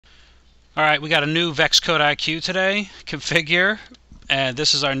Alright, we got a new VEX Code IQ today. Configure. And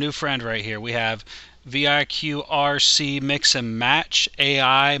this is our new friend right here. We have VIQ RC Mix and Match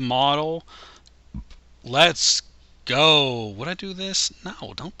AI model. Let's go. Would I do this?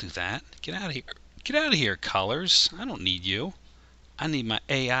 No, don't do that. Get out of here. Get out of here, colors. I don't need you. I need my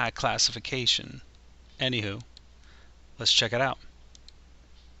AI classification. Anywho, let's check it out.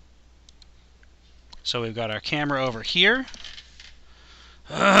 So we've got our camera over here.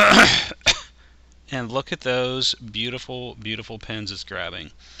 And look at those beautiful, beautiful pins it's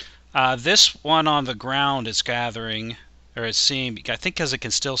grabbing. This one on the ground is gathering, or it's seeing, I think because it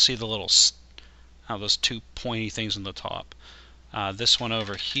can still see the little, those two pointy things on the top. This one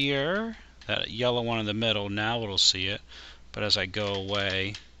over here, that yellow one in the middle, now it'll see it. But as I go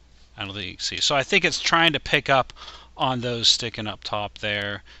away, I don't think you can see it. So I think it's trying to pick up on those sticking up top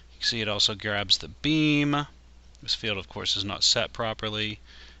there. You can see it also grabs the beam. This field, of course, is not set properly,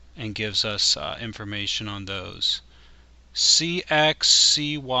 and gives us information on those. CX,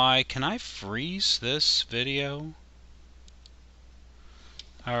 CY, can I freeze this video?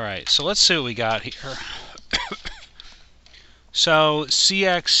 Alright, so let's see what we got here. So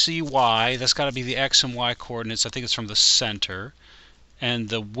CX, CY, that's got to be the X and Y coordinates. I think it's from the center. And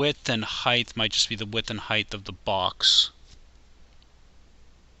the width and height might just be the width and height of the box.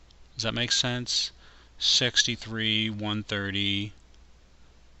 Does that make sense? 63, 130.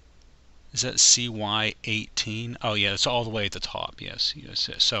 Is that CY18? Oh yeah, it's all the way at the top. Yes, yes.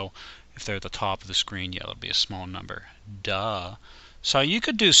 So if they're at the top of the screen, yeah, it'll be a small number. Duh. So you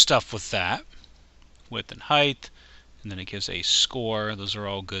could do stuff with that, width and height, and then it gives a score. Those are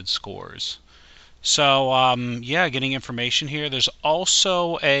all good scores. So yeah, getting information here. There's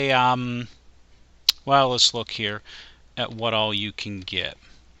also a well, let's look here at what all you can get.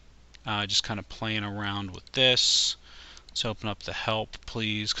 Just kind of playing around with this. Let's open up the help,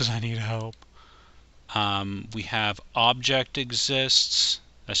 please, because I need help. We have object exists.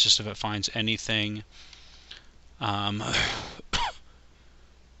 That's just if it finds anything. Bruh,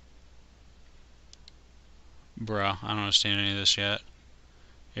 I don't understand any of this yet.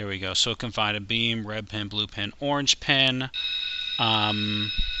 Here we go. So it can find a beam, red pin, blue pin, orange pin.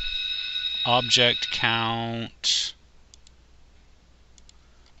 Object count.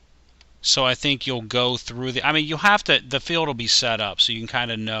 So I think you'll go through the, I mean, you'll have to, the field will be set up so you can kind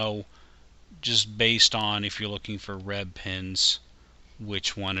of know just based on if you're looking for red pins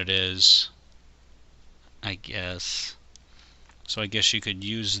which one it is, I guess. So I guess you could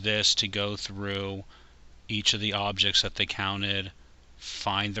use this to go through each of the objects that they counted,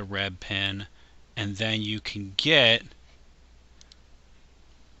 find the red pin, and then you can get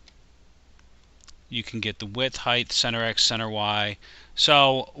the width, height, center X, center Y.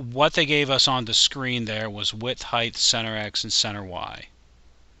 So what they gave us on the screen there was width, height, center X, and center Y.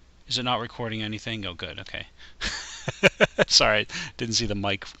 Is it not recording anything? Oh, good. Okay. Sorry, didn't see the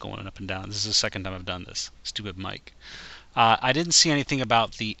mic going up and down. This is the second time I've done this. Stupid mic. I didn't see anything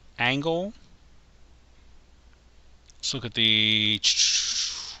about the angle. Let's look at the...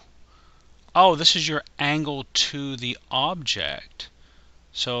 Oh, this is your angle to the object.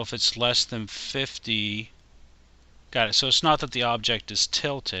 So if it's less than 50, got it. So it's not that the object is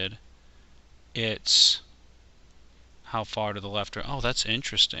tilted, it's how far to the left or, oh, that's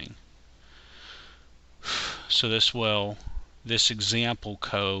interesting. So this example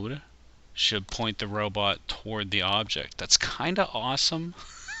code should point the robot toward the object. That's kind of awesome.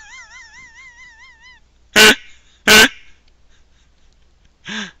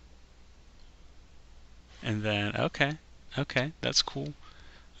 And then, okay, that's cool.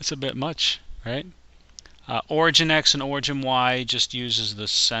 That's a bit much, right? Origin X and origin Y just uses the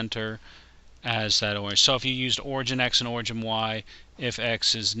center as that origin. So if you used origin X and origin Y, if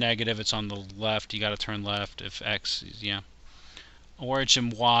X is negative, it's on the left, you got to turn left. If X is, yeah.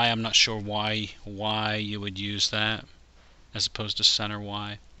 Origin Y, I'm not sure why you would use that as opposed to center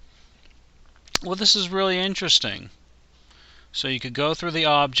Y. Well, this is really interesting. So you could go through the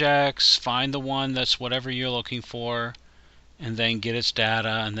objects, find the one that's whatever you're looking for, and then get its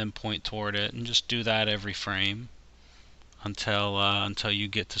data and then point toward it, and just do that every frame until you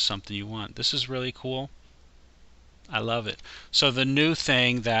get to something you want. This is really cool. I love it. So the new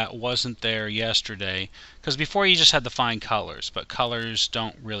thing that wasn't there yesterday, because before you just had to find colors, but colors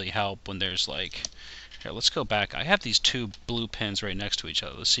don't really help when there's like, here, let's go back. I have these two blue pins right next to each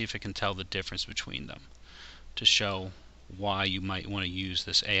other. Let's see if it can tell the difference between them to show why you might want to use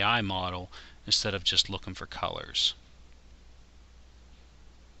this AI model instead of just looking for colors.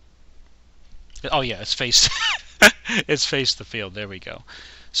 Oh yeah, it's faced it's faced the field. There we go.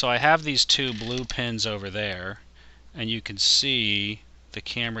 So I have these two blue pins over there, and you can see the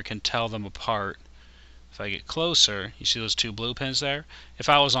camera can tell them apart. If I get closer, you see those two blue pins there? If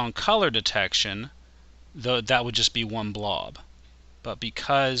I was on color detection, that would just be one blob. But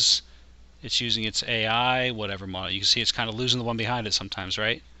because it's using its AI, whatever model, you can see it's kind of losing the one behind it sometimes,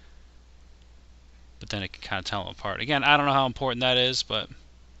 right? But then it can kind of tell them apart. Again, I don't know how important that is, but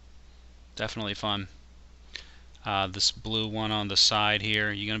definitely fun. This blue one on the side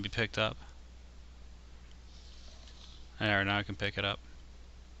here, you going to be picked up? There, now I can pick it up.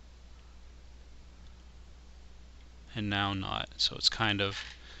 And now not. So it's kind of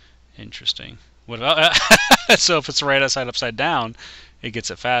interesting. What about so if it's right side upside down, it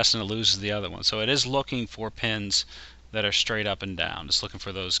gets it fast and it loses the other one. So it is looking for pins that are straight up and down. It's looking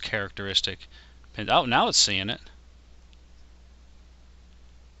for those characteristic pins. Oh, now it's seeing it.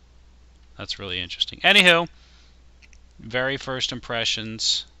 That's really interesting. Anywho, very first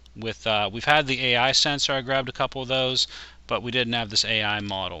impressions with we've had the AI sensor. I grabbed a couple of those, but we didn't have this AI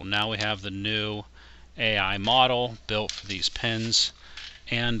model. Now we have the new AI model built for these pins,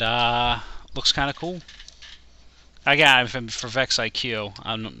 and looks kind of cool. Again, for VEX IQ,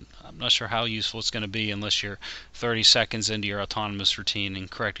 I'm not sure how useful it's going to be unless you're 30 seconds into your autonomous routine and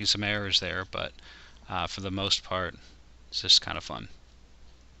correcting some errors there, but for the most part, it's just kind of fun.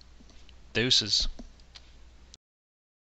 Deuces.